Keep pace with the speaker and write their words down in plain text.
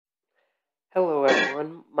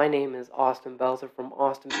everyone. My name is Austin Belzer from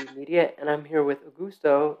Austin B Media, and I'm here with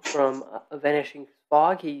Augusto from A Vanishing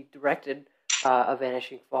Fog. He directed A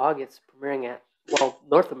Vanishing Fog. It's premiering at, well,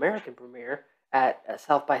 North American premiere at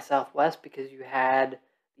South by Southwest because you had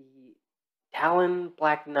the Talon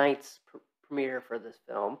Black Knights premiere for this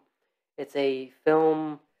film. It's a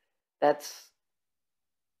film that's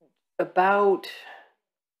about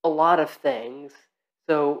a lot of things.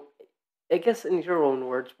 So I guess in your own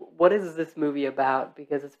words, what is this movie about?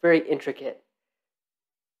 Because it's very intricate.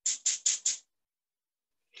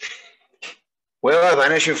 Well, A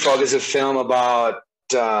Vanishing Fog is a film about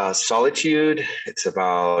solitude. It's it's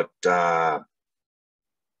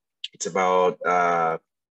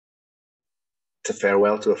a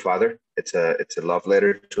farewell to a father. It's a love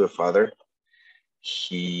letter to a father.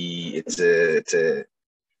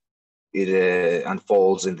 It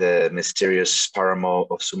unfolds in the mysterious Paramo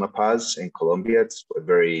of Sumapaz in Colombia. It's a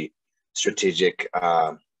very strategic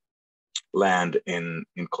land in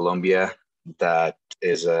Colombia that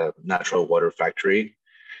is a natural water factory,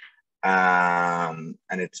 and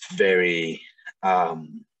it's very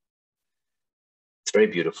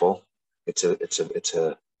beautiful. It's a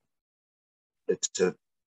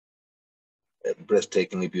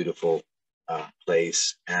breathtakingly beautiful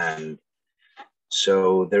place, and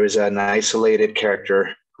so there is an isolated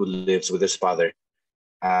character who lives with his father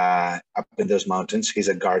up in those mountains. He's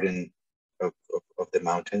a guardian of the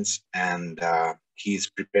mountains, and he's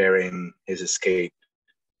preparing his escape.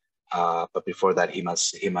 But before that, he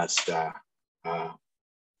must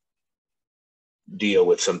deal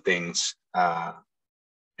with some things,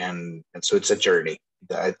 and so it's a journey.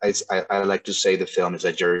 I like to say the film is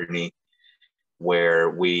a journey where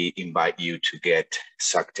we invite you to get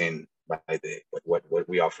sucked in by what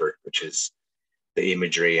we offer, which is the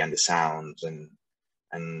imagery and the sounds,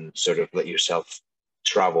 and sort of let yourself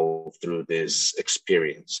travel through this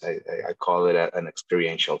experience. I call it an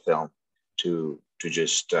experiential film to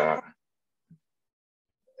just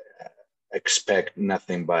expect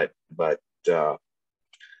nothing but uh,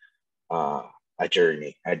 a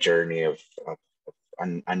journey of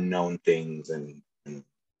unknown things and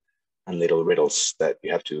little riddles that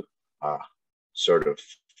you have to sort of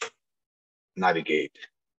navigate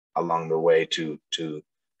along the way to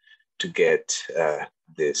get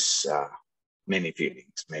this many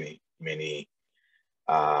feelings, many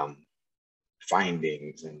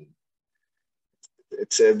findings, and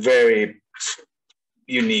it's a very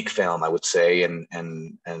unique film, I would say,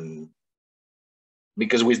 and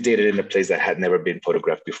because we did it in a place that had never been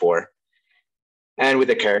photographed before, and with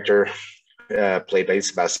a character played by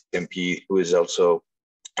Sebastian P, who is also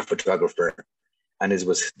a photographer, and this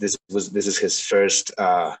is his first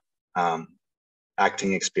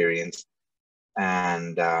acting experience,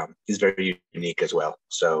 and he's very unique as well.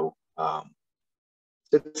 So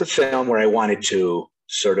it's a film where I wanted to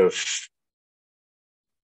sort of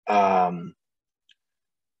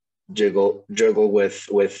juggle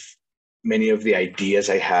with many of the ideas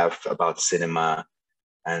I have about cinema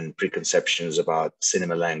and preconceptions about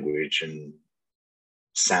cinema language and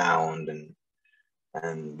sound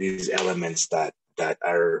and these elements that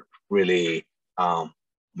are really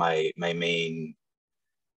my main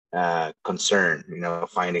concern.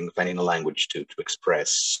 Finding a language to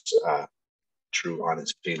express true,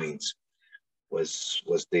 honest feelings was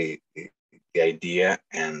the idea,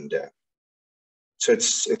 and so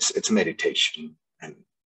it's meditation, and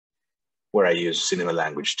where I use cinema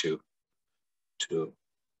language to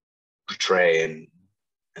portray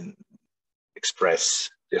and express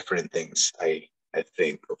different things. I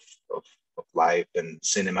think of life and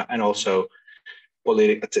cinema, and also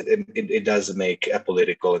it does make a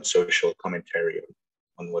political and social commentary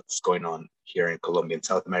on what's going on here in Colombia and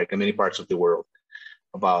South America, many parts of the world,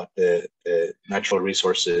 about the natural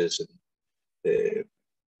resources and the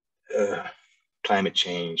climate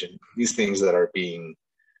change and these things that are being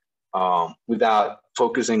without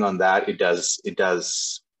focusing on that, it does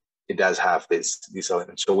have these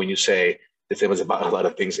elements. So when you say the film is about a lot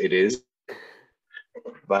of things, it is,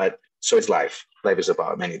 but so is life. Life is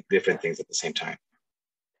about many different things at the same time.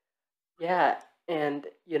 Yeah, and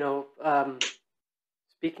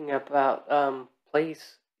speaking about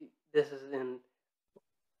place, this is in.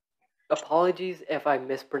 Apologies if I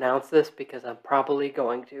mispronounce this because I'm probably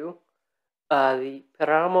going to. The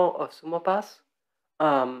Peramo of Sumapaz.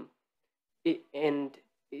 Um, and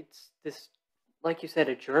it's this, like you said,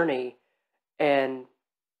 a journey, and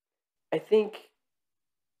I think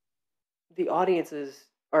the audiences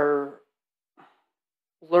are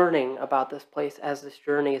learning about this place as this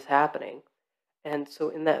journey is happening. And so,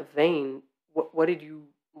 in that vein, what did you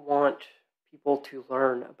want people to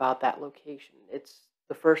learn about that location? It's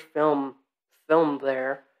the first film filmed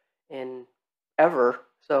there in ever.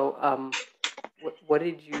 So, what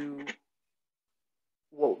did you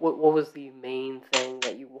what was the main thing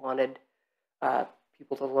that you wanted uh,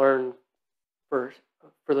 people to learn for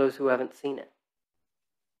for those who haven't seen it?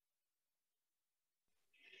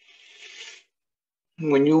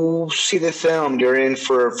 When you see the film, you're in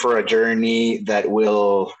for a journey that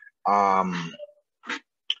will um,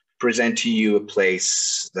 present to you a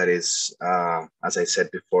place that is, as I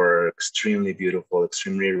said before, extremely beautiful,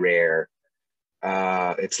 extremely rare.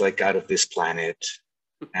 It's like out of this planet,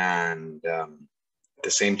 and at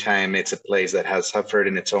the same time, it's a place that has suffered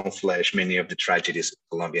in its own flesh many of the tragedies of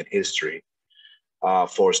Colombian history: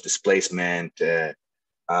 forced displacement,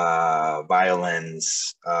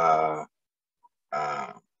 violence. Uh,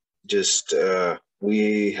 just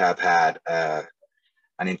we have had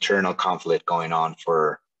an internal conflict going on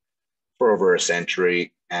for over a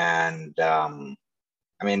century, and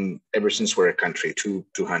I mean, ever since we're a country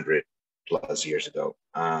 200 plus years ago,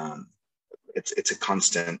 it's a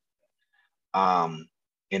constant um,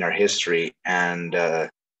 in our history, and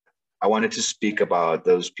I wanted to speak about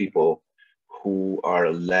those people who are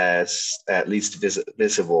at least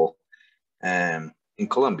visible in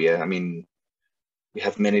Colombia. I mean, we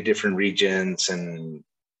have many different regions and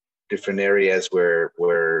different areas where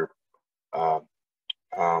uh,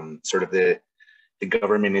 sort of the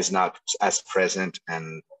government is not as present,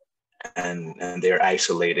 and they're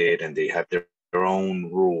isolated, and they have their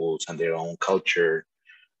own rules and their own culture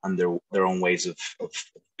and their own ways of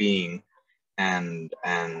being, and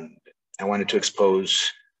I wanted to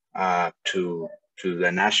expose to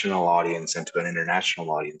the national audience and to an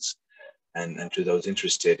international audience, and to those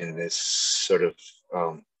interested in this sort of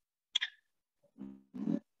um,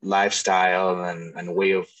 lifestyle and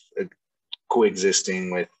way of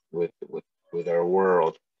coexisting with our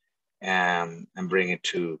world, and bring it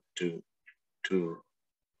to to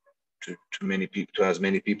many people, to as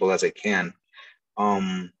many people as I can.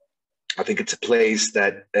 Um, I think it's a place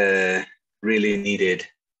that really needed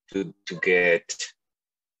to get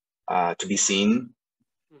to be seen,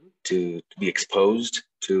 Mm-hmm. to be exposed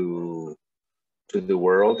to the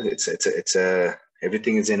world. It's a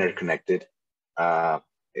everything is interconnected, uh,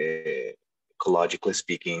 ecologically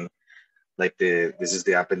speaking. Like this is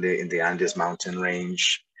the up in the Andes mountain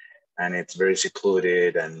range, and it's very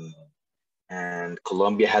secluded, and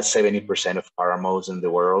Colombia has 70% of paramos in the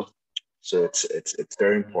world, so it's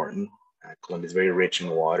very important. Colombia is very rich in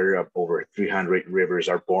water. Over 300 rivers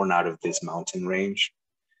are born out of this mountain range.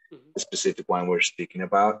 Mm-hmm. The specific one we're speaking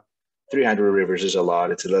about, 300 rivers is a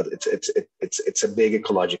lot. It's a big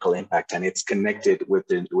ecological impact, and it's connected with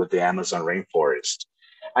the Amazon rainforest,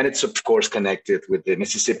 and it's of course connected with the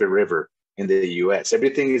Mississippi River in the U.S.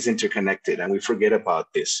 Everything is interconnected, and we forget about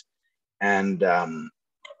this. And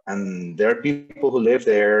and there are people who live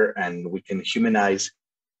there, and we can humanize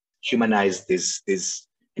these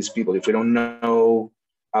people. If we don't know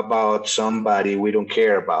about somebody, we don't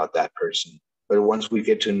care about that person. But once we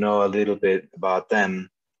get to know a little bit about them,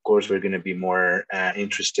 of course, we're going to be more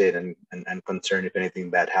interested and concerned if anything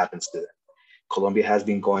bad happens to them. Colombia has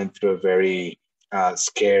been going through a very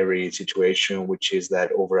scary situation, which is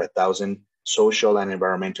that over 1,000 social and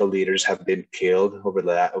environmental leaders have been killed over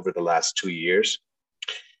the last 2 years.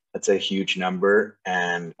 That's a huge number,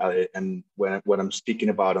 and what I'm speaking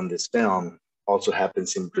about on this film also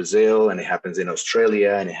happens in Brazil, and it happens in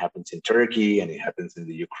Australia, and it happens in Turkey, and it happens in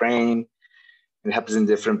the Ukraine, and it happens in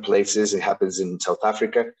different places. It happens in South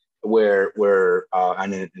Africa, where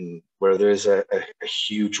there's a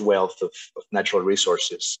huge wealth of natural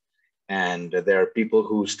resources, and there are people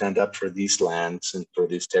who stand up for these lands and for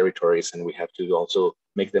these territories, and we have to also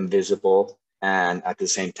make them visible, and at the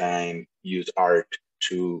same time use art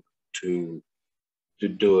to to to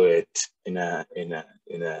do it in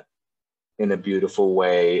a beautiful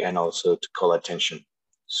way, and also to call attention.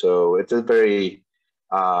 So uh,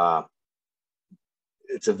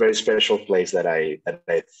 it's a very special place that I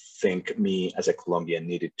think me as a Colombian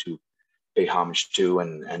needed to pay homage to,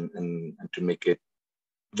 and to make it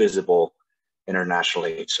visible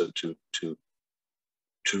internationally. So to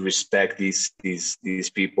respect these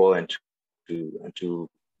people, and to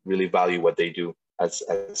really value what they do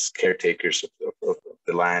as caretakers of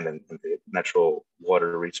the land, and the natural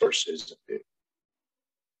water resources, the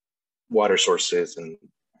water sources, and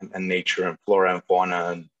nature and flora and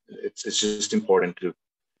fauna. And it's just important to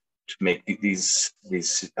make these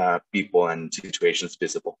people and situations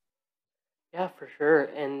visible. Yeah, for sure.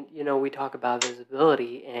 And we talk about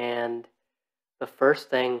visibility, and the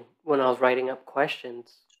first thing when I was writing up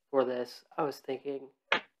questions for this, I was thinking,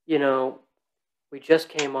 you know, we just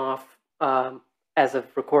came off. as of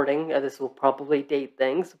recording, this will probably date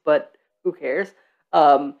things, but who cares?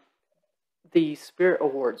 Um, the Spirit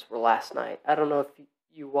Awards were last night. I don't know if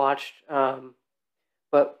you watched,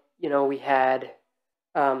 but we had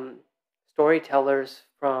um, storytellers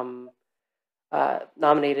from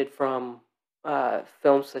nominated from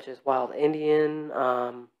films such as Wild Indian,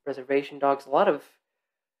 Reservation Dogs, a lot of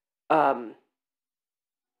um,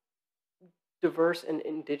 diverse and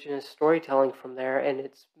indigenous storytelling from there, and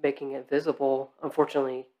it's making it visible.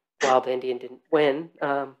 Unfortunately, Wild Indian didn't win,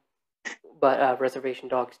 but Reservation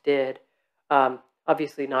Dogs did.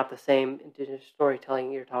 Obviously, not the same indigenous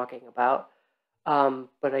storytelling you're talking about,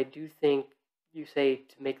 but I do think you say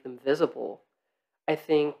to make them visible. I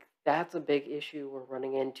think that's a big issue we're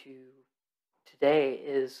running into today.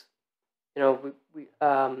 Is we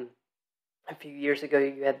a few years ago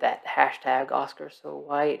you had that hashtag Oscar so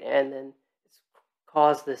white, and then it's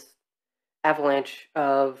caused this avalanche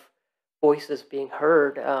of voices being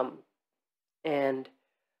heard, and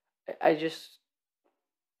I just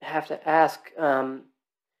have to ask,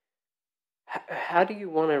 how do you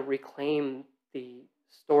want to reclaim the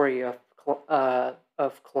story of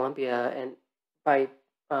Colombia and by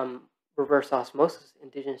reverse osmosis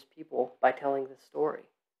indigenous people by telling this story?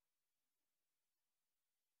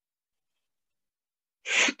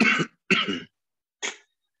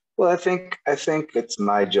 Well, I think it's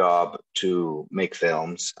my job to make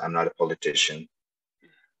films. I'm not a politician,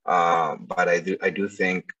 but I do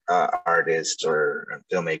think artists or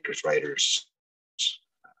filmmakers, writers,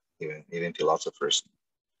 even philosophers,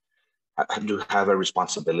 do have a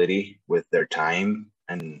responsibility with their time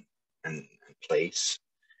and place.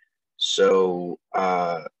 So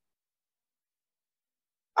I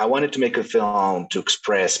wanted to make a film to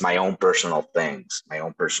express my own personal things, my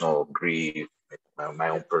own personal grief, my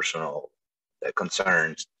own personal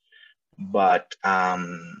concerns, but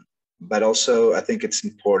also I think it's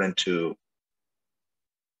important to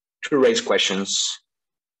raise questions,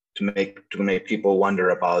 to make people wonder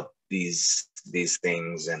about these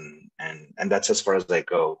things, and that's as far as I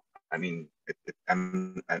go. I mean,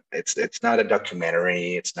 it's not a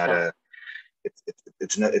documentary. It's not No. a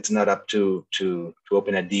it's not up to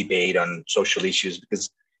open a debate on social issues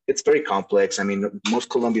because it's very complex. I mean, most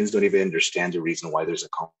Colombians don't even understand the reason why there's a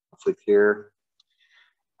conflict here.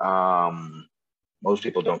 Um, Most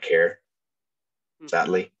people don't care, Mm-hmm.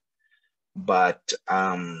 sadly. But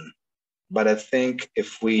but I think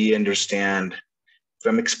if we understand, if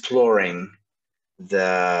I'm exploring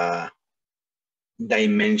the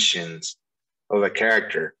dimensions of a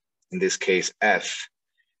character, in this case F,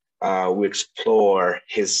 we explore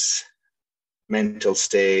his mental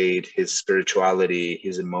state, his spirituality,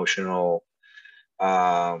 his emotional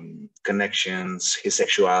connections, his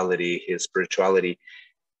sexuality, his spirituality,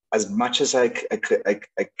 as much as I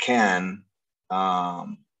can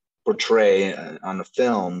um, portray on a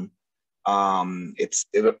film. It's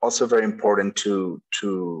also very important to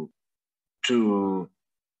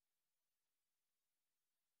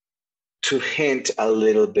to hint a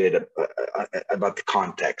little bit about the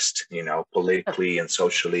context, politically and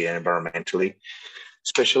socially and environmentally,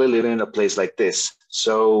 especially living in a place like this.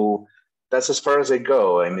 So that's as far as I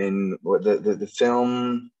go. I mean, the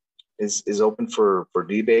film is open for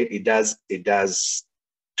debate. It does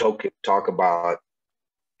talk about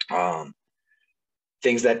um,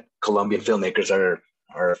 things that Colombian filmmakers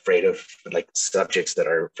are afraid of, like subjects that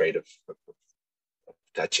are afraid of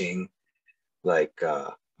touching, like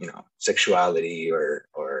sexuality or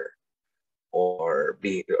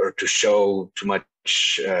to show too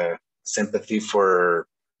much sympathy for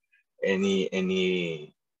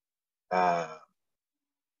any uh,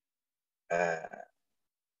 uh,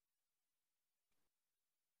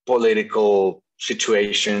 political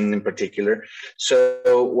situation in particular.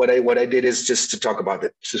 So what I did is just to talk about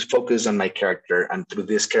it, to focus on my character, and through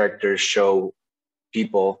this character show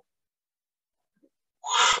people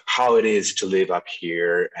how it is to live up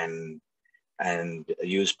here, and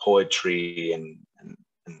use poetry and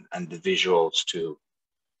the visuals to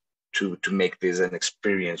make this an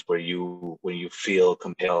experience where you feel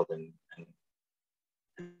compelled and,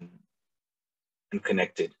 and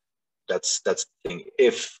connected. That's the thing.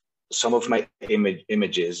 If some of my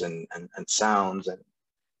images and sounds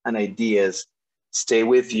and ideas stay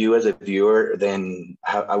with you as a viewer, then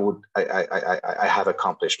I have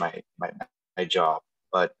accomplished my job.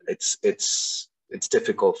 But it's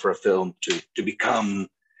difficult for a film to become,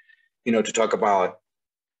 to talk about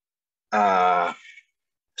uh,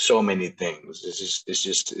 so many things. It's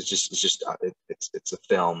a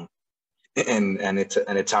film,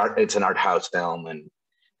 it's an art house film, and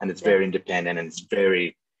it's Yeah. very independent, and it's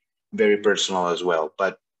very very personal as well.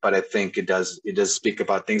 But but I think it does speak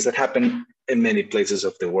about things that happen in many places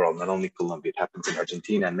of the world, not only Colombia. It happens in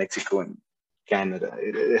Argentina and Mexico and Canada.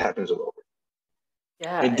 It happens all over.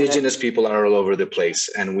 Yeah, and Indigenous people are all over the place,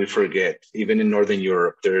 and we forget. Even in Northern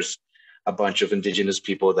Europe, there's a bunch of indigenous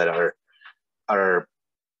people that are are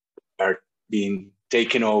being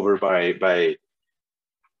taken over by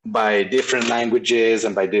different languages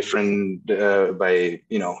and by different by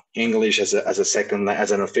English as a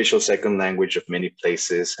as an official second language of many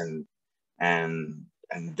places, and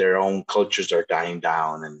their own cultures are dying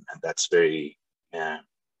down, and that's very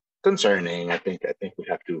concerning. I think we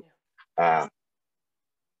have to uh,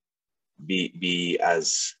 be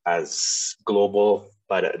as global,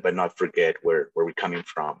 but not forget where we're coming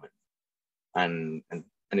from, and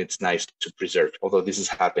it's nice to preserve. Although this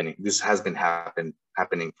has been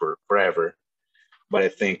happening for forever, but I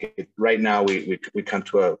think right now we come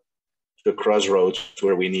to a crossroads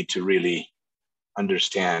where we need to really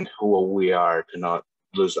understand who we are to not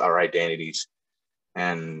lose our identities,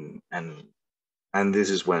 and and and this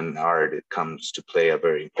is when art it comes to play a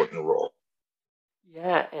very important role.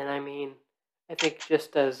 yeah, and I mean, I think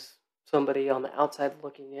just as somebody on the outside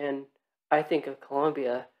looking in, I think of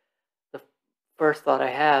Colombia. The first thought I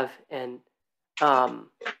have, and um,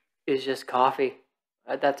 is just coffee.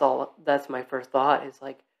 That's all. That's my first thought. Is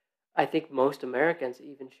like, I think most Americans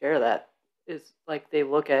even share that. Is like they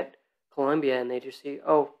look at Colombia and they just see,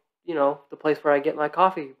 oh, the place where I get my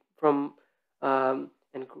coffee from, and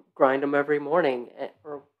grind them every morning,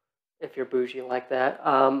 or if you're bougie like that.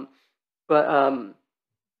 But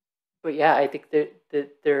but yeah, I think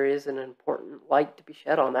that there is an important light to be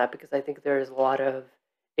shed on that because I think there is a lot of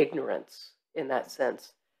ignorance in that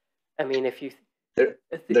sense. I mean, if you, There,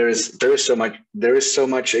 if the, there is so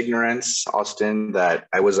much ignorance, Austin, that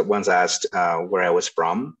I was once asked where I was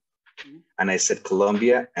from, and I said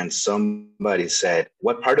Colombia, and somebody said,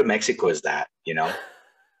 "What part of Mexico is that?"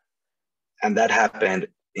 And that happened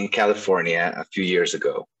in California a few years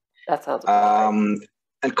ago. that sounds about right. Um,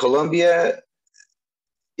 and Colombia,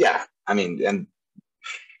 yeah, I mean, and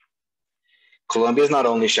Colombia is not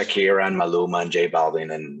only Shakira and Maluma and J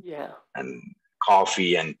Balvin Yeah, and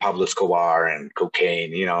coffee and Pablo Escobar and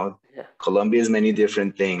cocaine. yeah, Colombia is many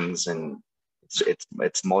different things, and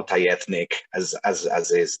it's multi-ethnic as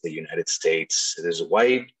is the United States. There's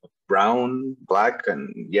white, brown, black,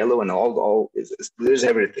 and yellow, and there's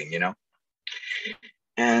everything.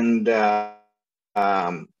 And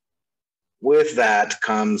um, with that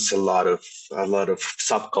comes a lot of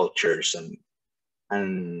subcultures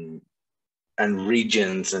and and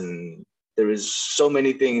regions, and there is so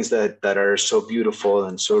many things that are so beautiful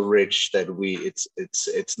and so rich that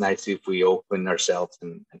it's nice if we open ourselves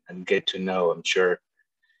and get to know. I'm sure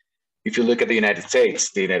if you look at the United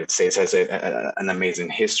States has an amazing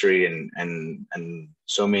history, and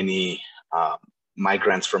so many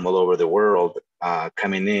migrants from all over the world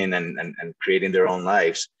coming in and creating their own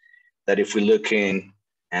lives, that if we look in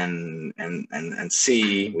and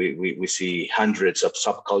see, we see hundreds of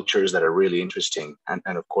subcultures that are really interesting,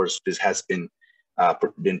 and of course this has been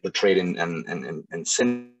portrayed in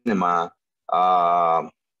cinema uh,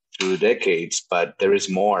 through decades, but there is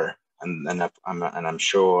more, and I'm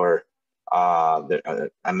sure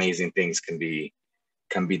amazing things can be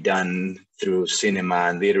done through cinema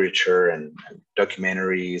and literature and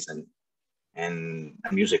documentaries and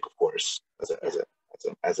music, of course, as a, yeah, as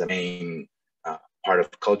a, as a main part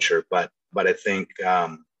of culture. But I think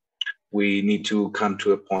we need to come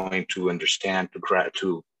to a point to understand,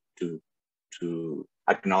 to to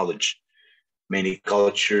acknowledge many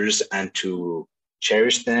cultures, and to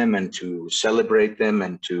cherish them, and to celebrate them,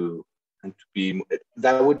 and to be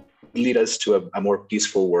that would lead us to a more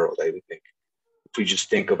peaceful world, I would think. If we just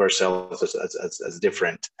think of ourselves as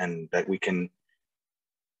different, and that we can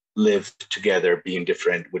live together being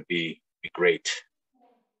different, would be great,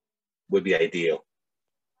 would be ideal,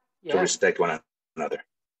 to yeah, respect one another.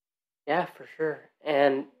 yeah, for sure.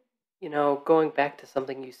 And going back to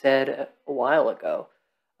something you said a while ago,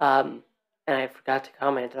 and I forgot to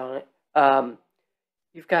comment on it.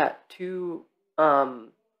 You've got two um,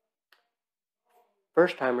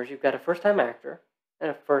 first timers. You've got a first time actor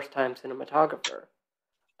and a first time cinematographer.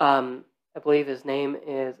 Um, I believe his name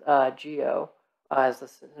is Gio as the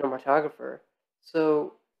cinematographer.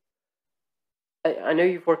 So I know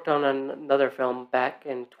you've worked on another film back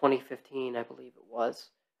in 2015, I believe it was.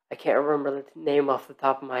 I can't remember the name off the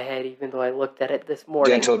top of my head, even though I looked at it this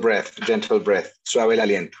morning. Gentle breath, suave el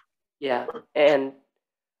aliento. Yeah, and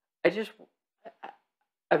I just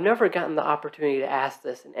I've never gotten the opportunity to ask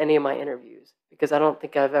this in any of my interviews because I don't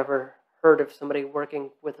think I've ever heard of somebody working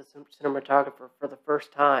with a cinematographer for the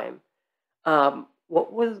first time.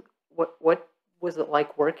 what was it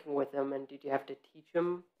like working with him, and did you have to teach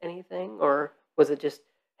him anything, or was it just,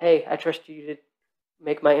 hey, I trust you to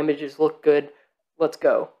make my images look good, let's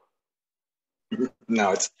go?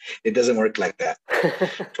 No, it doesn't work like that.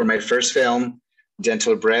 For my first film,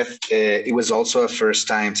 Gentle Breath, it was also a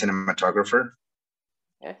first-time cinematographer.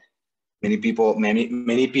 Okay. Many people,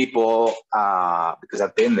 because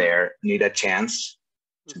I've been there, need a chance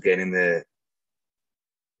to get in the,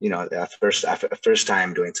 a first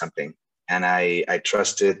time doing something, and I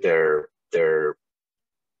trusted their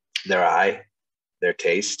eye, their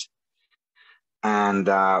taste, and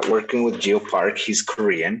working with Geo Park. He's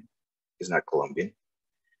Korean, he's not Colombian.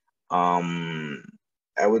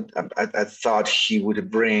 I thought he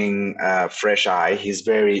would bring a fresh eye.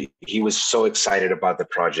 He was so excited about the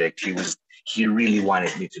project. He really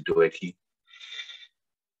wanted me to do it.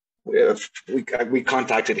 We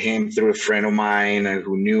contacted him through a friend of mine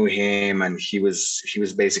who knew him, and he was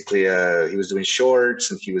basically he was doing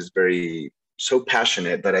shorts, and he was so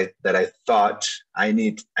passionate that I thought I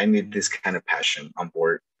need this kind of passion on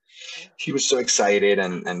board. He was so excited,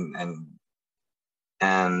 and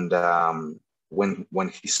when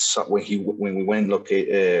we went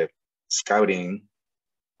scouting,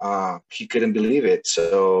 he couldn't believe it.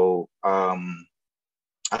 So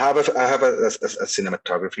I have a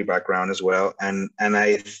cinematography background as well, and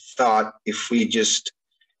I thought if we just,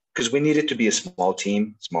 because we needed to be a small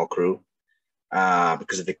team, small crew,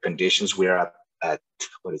 because of the conditions. We're at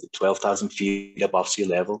what is it, 12,000 feet above sea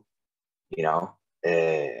level,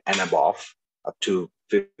 and above up to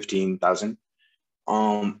 15,000.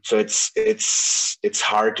 So it's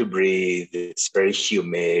hard to breathe. It's very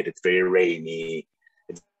humid. It's very rainy.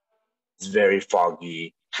 It's very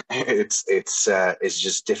foggy. It's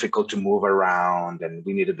just difficult to move around, and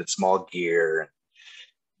we needed the small gear.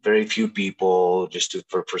 Very few people just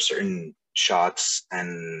for certain shots,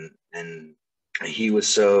 and he was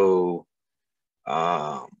so.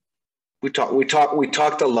 We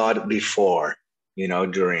talked a lot before,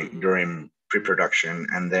 during pre-production,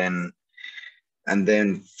 and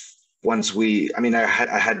then once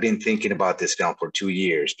I had been thinking about this film for 2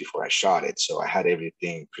 years before I shot it, so I had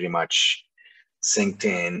everything pretty much synced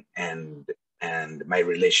in, and my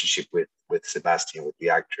relationship with Sebastian, with the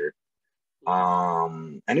actor,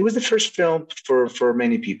 and it was the first film for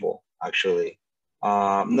many people, actually.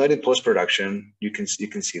 Not in post-production, you can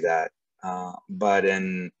see that, but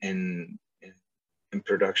in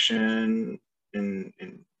production,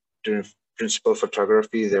 during principal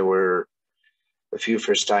photography, there were a few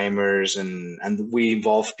first timers, and we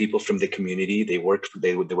involved people from the community. They were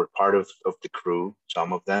part of the crew,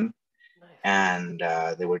 some of them. Nice. And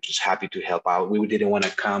they were just happy to help out. We didn't want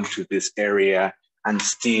to come to this area and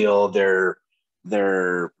steal their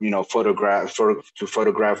photograph to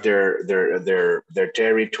photograph their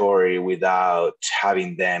territory without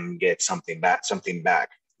having them get something back.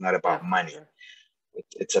 Not about money. Sure.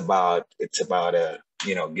 It's about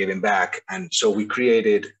giving back. And so we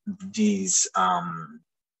created these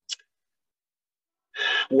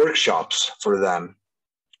workshops for them,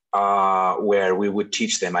 where we would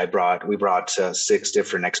teach them. We brought 6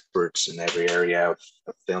 different experts in every area of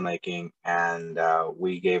filmmaking, and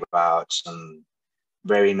we gave out some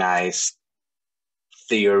very nice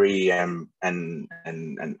theory and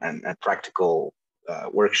practical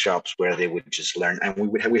workshops where they would just learn. And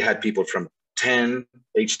we had people from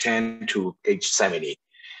age 10 to age 70,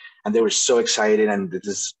 and they were so excited. And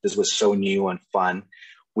this was so new and fun.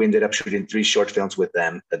 We ended up shooting 3 short films with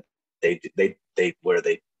them that they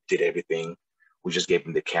did everything. We just gave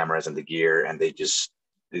them the cameras and the gear, and they did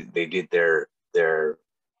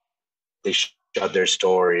they shot their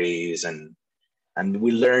stories, and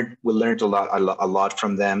we learned a lot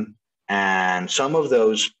from them. And some of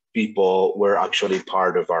those people were actually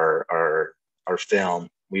part of our film.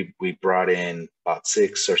 We brought in about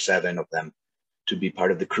 6 or 7 of them to be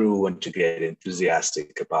part of the crew and to get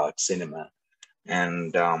enthusiastic about cinema,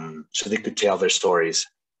 and so they could tell their stories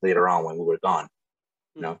later on when we were gone.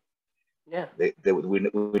 Yeah. We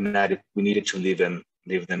needed to leave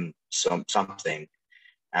them something,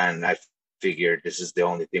 and I figured this is the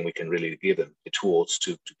only thing we can really give them, the tools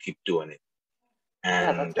to keep doing it.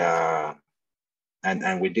 And yeah, awesome.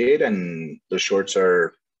 and we did, and the shorts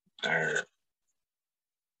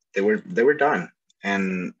they were done,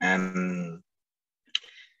 and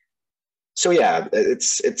so yeah,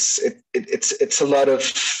 it's a lot of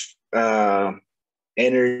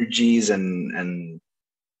energies and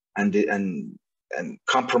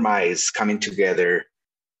compromise coming together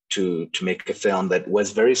to make a film that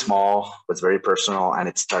was very small, was very personal, and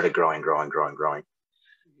it started growing.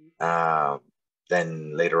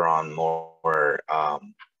 Then later on, more more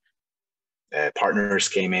partners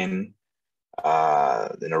came in,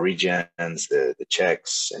 the Norwegians, the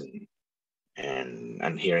Czechs,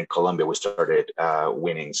 and here in Colombia we started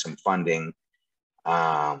winning some funding.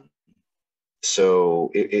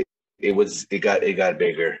 So it got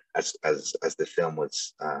bigger as the film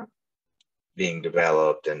was being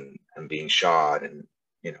developed and being shot, and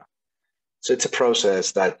you know, so it's a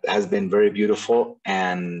process that has been very beautiful,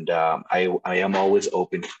 and I am always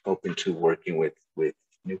open to working with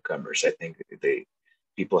newcomers. I think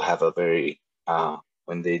people have a very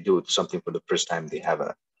when they do something for the first time, they have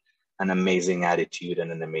an amazing attitude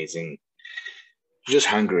and an amazing, just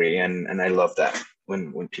hungry, and I love that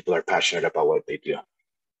when people are passionate about what they do.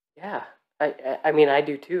 Yeah, I mean, I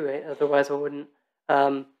do too. Right? Otherwise, I wouldn't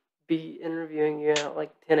um, be interviewing you at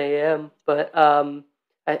like 10 a.m. But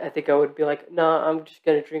I think I would be like, no, I'm just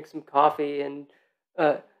gonna drink some coffee and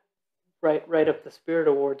uh, write up the Spirit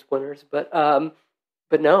Awards winners. But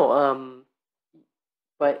no,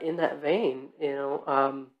 but in that vein,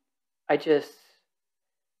 I just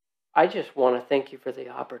I just want to thank you for the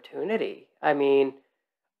opportunity. I mean,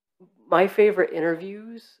 my favorite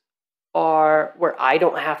interviews are where I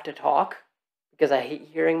don't have to talk because I hate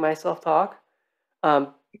hearing myself talk.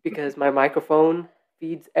 Because my microphone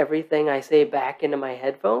feeds everything I say back into my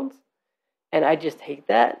headphones, and I just hate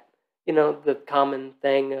that. The common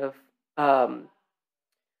thing of um,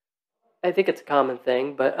 I think it's a common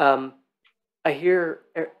thing, but I hear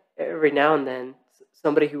every now and then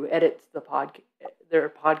somebody who edits their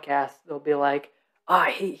podcast. They'll be like, "Oh,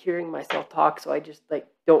 I hate hearing myself talk, so I just like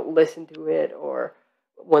don't listen to it." Or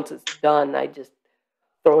once it's done, I just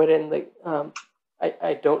throw it in the.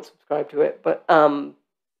 I don't subscribe to it, but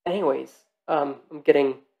anyways, I'm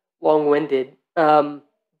getting long winded.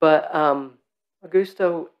 But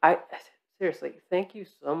Augusto, I seriously thank you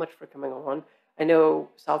so much for coming on. I know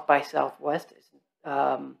South by Southwest is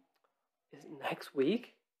next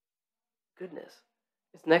week. Goodness,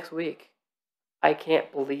 it's next week. I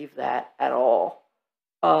can't believe that at all.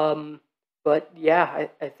 Um, but yeah,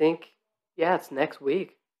 I think yeah, it's next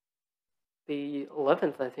week. The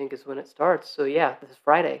 11th, I think, is when it starts. So yeah, this is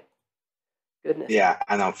Friday. Goodness. Yeah,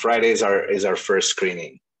 I know. Friday is our first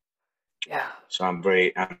screening, Yeah. so I'm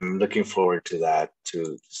looking forward to that,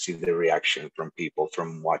 to see the reaction from people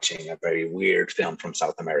from watching a very weird film from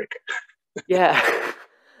South America. Yeah.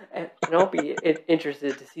 And I'll be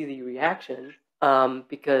interested to see the reaction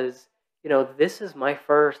because, this is my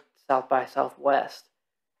first South by Southwest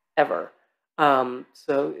ever.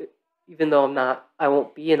 So even though I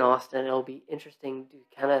won't be in Austin, it'll be interesting to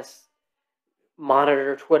kind of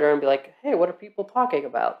monitor Twitter and be like, hey, what are people talking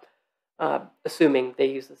about? Assuming they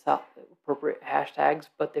use the appropriate hashtags,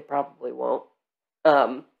 but they probably won't.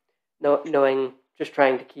 Um, knowing just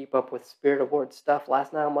trying to keep up with Spirit Awards stuff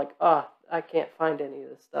last night, I'm like, I can't find any of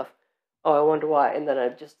this stuff. Oh, I wonder why. And then I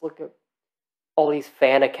just look at all these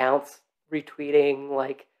fan accounts retweeting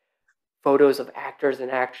like photos of actors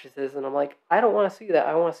and actresses, and I'm like, I don't want to see that.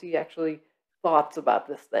 I want to see actually thoughts about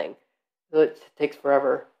this thing. So it takes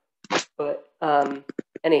forever. But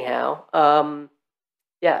anyhow,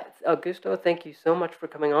 yeah, Augusto, thank you so much for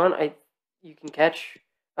coming on. You can catch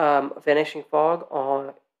Vanishing Fog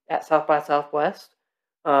on at South by Southwest.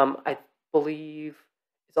 I believe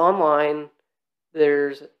it's online.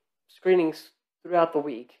 There's screenings throughout the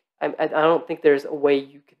week. I don't think there's a way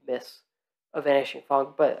you could miss a Vanishing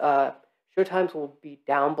Fog, but showtimes will be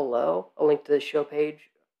down below. A link to the show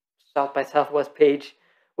page, South by Southwest page,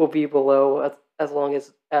 will be below as long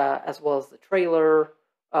as well as the trailer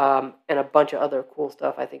and a bunch of other cool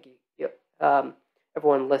stuff. I think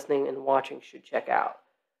everyone listening and watching should check out.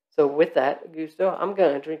 So with that, Gusto, I'm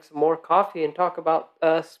gonna drink some more coffee and talk about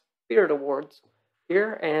Spirit Awards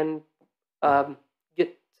here and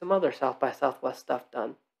get some other South by Southwest stuff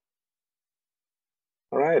done.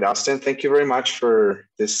 All right, Austin, thank you very much for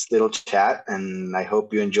this little chat, and I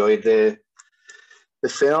hope you enjoyed the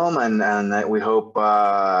film, and we hope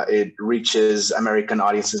it reaches American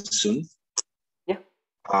audiences soon. Yeah.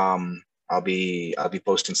 I'll be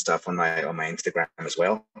posting stuff on my Instagram as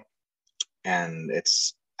well, and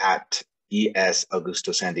it's at ES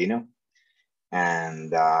Augusto Sandino,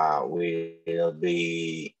 and we'll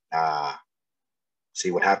be see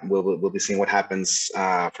what happens. We'll be seeing what happens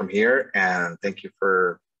from here. And thank you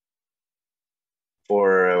for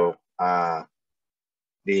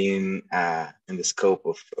being in the scope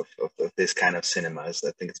of this kind of cinemas.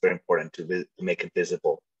 I think it's very important to make it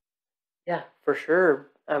visible. Yeah, for sure.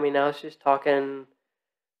 I mean, I was just talking.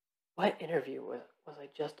 What interview was I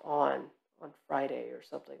just on Friday or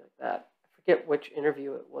something like that? I forget which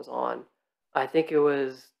interview it was on. I think it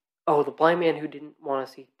was. Oh, The Blind Man who did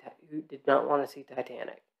not want to see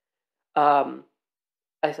Titanic. Um,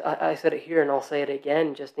 I said it here and I'll say it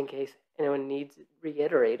again just in case anyone needs it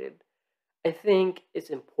reiterated. I think it's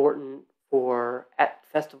important for at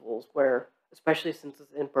festivals where, especially since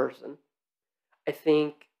it's in person, I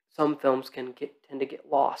think some films tend to get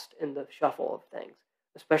lost in the shuffle of things,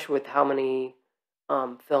 especially with how many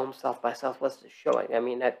films South by Southwest is showing. I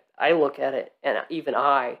mean, I look at it, and even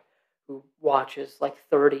I, who watches like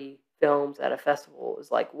 30 films at a festival,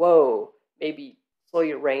 is like, whoa, maybe slow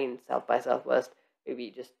your reign, South by Southwest.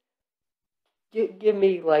 Maybe just give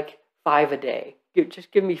me like five a day.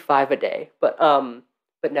 Just give me five a day. But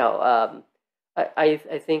no, I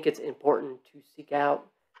think it's important to seek out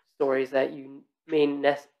stories that you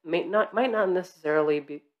might not necessarily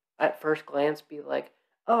be at first glance be like,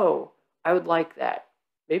 oh, I would like that.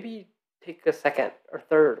 Maybe take a second or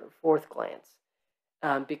third or fourth glance,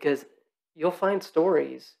 because you'll find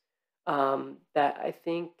stories that I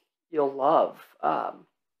think you'll love.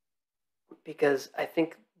 Because I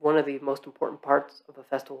think one of the most important parts of a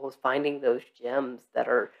festival is finding those gems that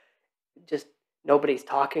are just nobody's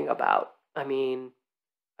talking about. I mean,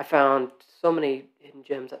 I found so many hidden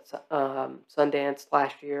gems at Sundance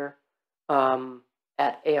last year,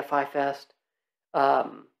 at AFI Fest,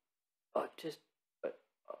 um, just a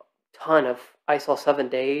ton of. I saw 7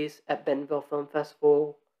 days at Bentonville Film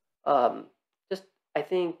Festival. Um, just I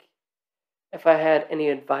think if I had any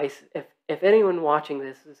advice, if anyone watching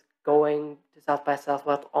this is going to South by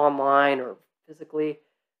Southwest online or physically,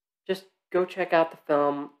 just go check out the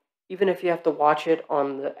film. Even if you have to watch it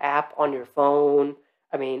on the app on your phone,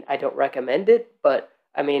 I mean, I don't recommend it, but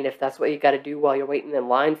I mean, if that's what you got to do while you're waiting in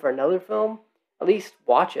line for another film, at least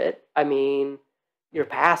watch it. I mean, your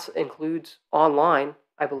pass includes online,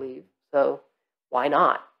 I believe, so why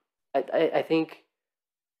not? I think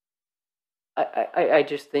I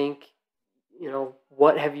just think,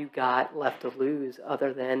 what have you got left to lose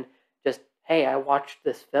other than just, hey, I watched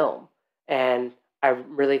this film and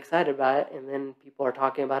I'm really excited about it, and then people are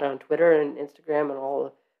talking about it on Twitter and Instagram and all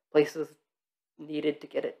the places needed to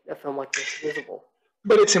get a film like this visible.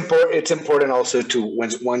 But it's important. It's important also to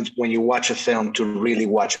when you watch a film to really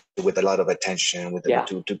watch it with a lot of attention, with Yeah,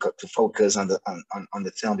 to focus on the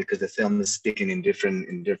film, because the film is speaking in yeah.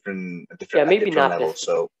 different at Maybe different not levels. this.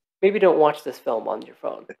 So Maybe don't watch this film on your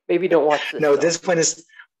phone. Maybe don't watch this no, film.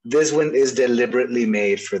 this one is deliberately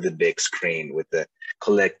made for the big screen with the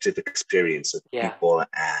collective experience of Yeah, people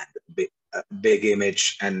and big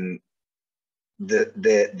image and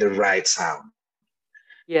the right sound.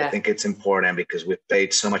 I yeah, think it's important because we've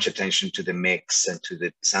paid so much attention to the mix and to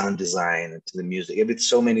the sound design and to the music. It's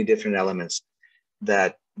so many different elements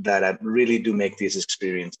that really do make this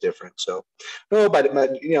experience different. So, no, but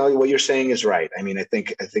what you're saying is right. I mean, I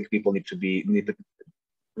think people need to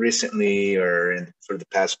recently for the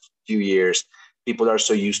past few years, people are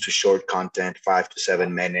so used to short content, 5 to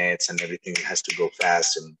 7 minutes, and everything has to go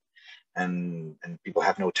fast, and people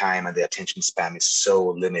have no time, and the attention span is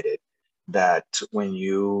so limited that when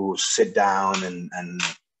you sit down and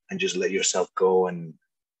just let yourself go and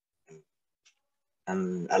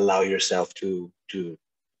allow yourself to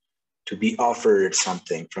be offered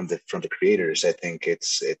something from the creators, I think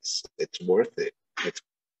it's worth it. It's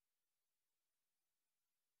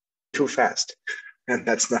too fast, and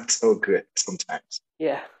that's not so good sometimes.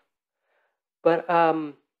 yeah. But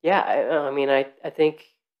yeah. I mean, I think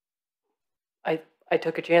I I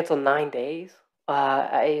took a chance on 9 days.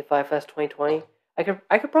 At AFI Fest 2020. I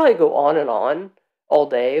could probably go on and on all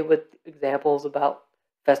day with examples about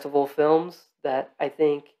festival films that I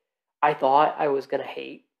thought I was gonna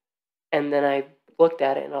hate, and then I looked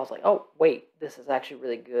at it and I was like, oh wait, this is actually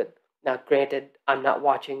really good. Now, granted, I'm not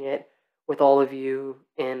watching it with all of you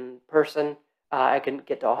in person. I couldn't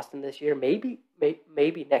get to Austin this year. Maybe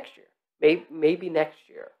next year. Maybe next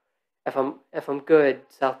year. If I'm good,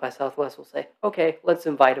 South by Southwest will say, okay, let's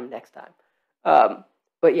invite him next time.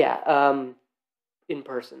 But yeah, in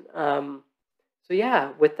person. So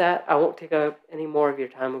yeah, with that, I won't take up any more of your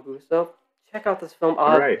time, Augusto. Check out this film. All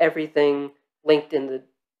I'll have right. everything linked in the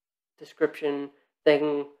description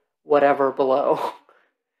thing, whatever below.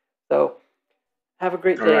 So have a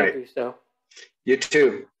great All day, right. Augusto. You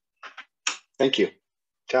too. Thank you.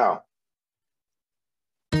 Ciao.